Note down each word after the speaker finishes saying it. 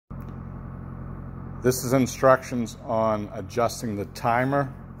This is instructions on adjusting the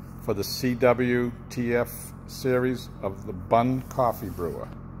timer for the CW TF series of the BUNN coffee brewer.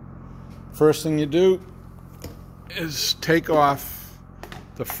 First thing you do is take off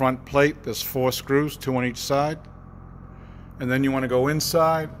the front plate. There's 4 screws, 2 on each side. And then you want to go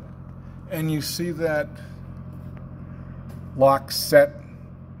inside and you see that lock set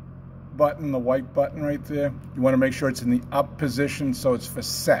button, the white button right there. You want to make sure it's in the up position so it's for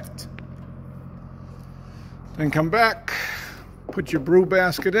set. Then come back, put your brew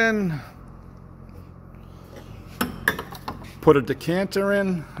basket in, put a decanter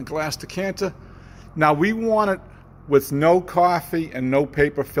in, a glass decanter. Now we want it with no coffee and no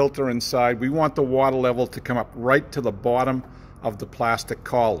paper filter inside. We want the water level to come up right to the bottom of the plastic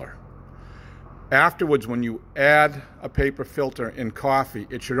collar. Afterwards, when you add a paper filter in coffee,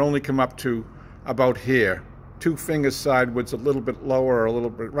 it should only come up to about here. 2 fingers sideways, a little bit lower, or a little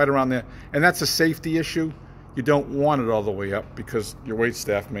bit right around there. And that's a safety issue. You don't want it all the way up because your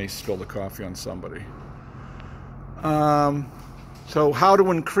waitstaff may spill the coffee on somebody. So how to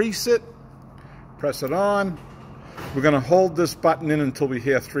increase it? Press it on. We're going to hold this button in until we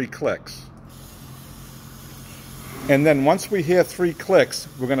hear 3 clicks. And then once we hear 3 clicks,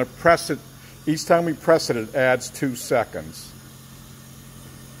 we're going to press it. Each time we press it, it adds 2 seconds.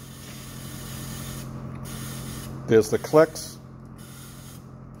 There's the clicks.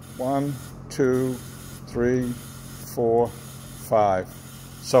 1, 2, 3, 4, 5.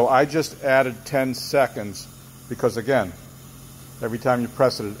 So I just added 10 seconds because, again, every time you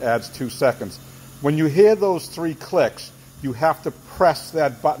press it, it adds 2 seconds. When you hear those 3 clicks, you have to press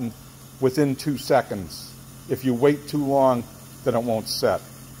that button within 2 seconds. If you wait too long, then it won't set.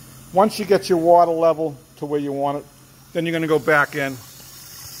 Once you get your water level to where you want it, then you're going to go back in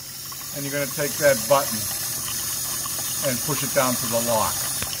and you're going to take that button and push it down to the lock.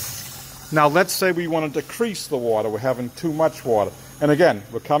 Now let's say we want to decrease the water. We're having too much water. And again,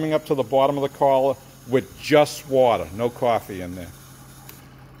 we're coming up to the bottom of the collar with just water, no coffee in there.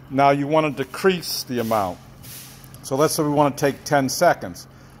 Now you want to decrease the amount. So let's say we want to take 10 seconds.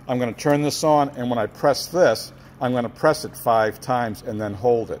 I'm going to turn this on, and when I press this, I'm going to press it 5 times and then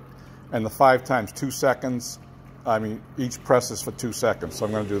hold it. And the 5 times, 2 seconds, each press is for 2 seconds. So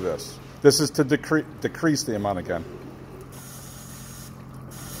I'm going to do this. This is to decrease the amount again.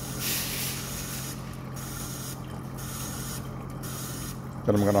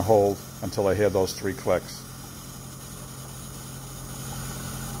 Then I'm going to hold until I hear those 3 clicks.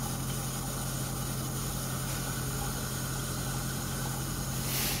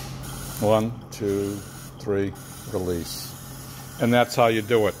 One, 2, 3, release. And that's how you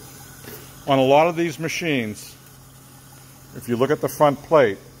do it. On a lot of these machines, if you look at the front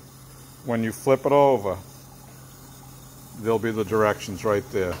plate, when you flip it over, there'll be the directions right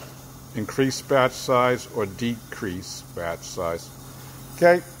there. Increase batch size or decrease batch size.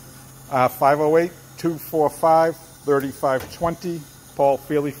 Okay, 508-245-3520. Paul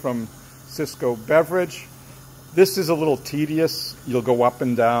Feely from Cisco Beverage. This is a little tedious. You'll go up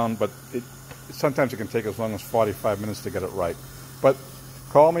and down, but sometimes it can take as long as 45 minutes to get it right. But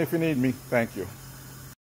call me if you need me. Thank you.